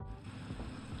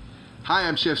Hi,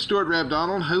 I'm Chef Stuart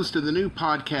Rabdonald, host of the new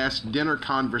podcast Dinner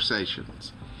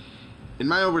Conversations. In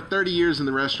my over 30 years in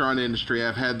the restaurant industry,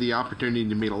 I've had the opportunity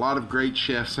to meet a lot of great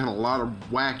chefs and a lot of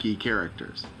wacky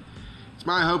characters. It's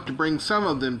my hope to bring some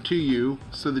of them to you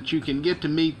so that you can get to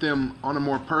meet them on a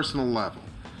more personal level.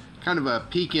 Kind of a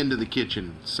peek into the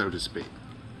kitchen, so to speak.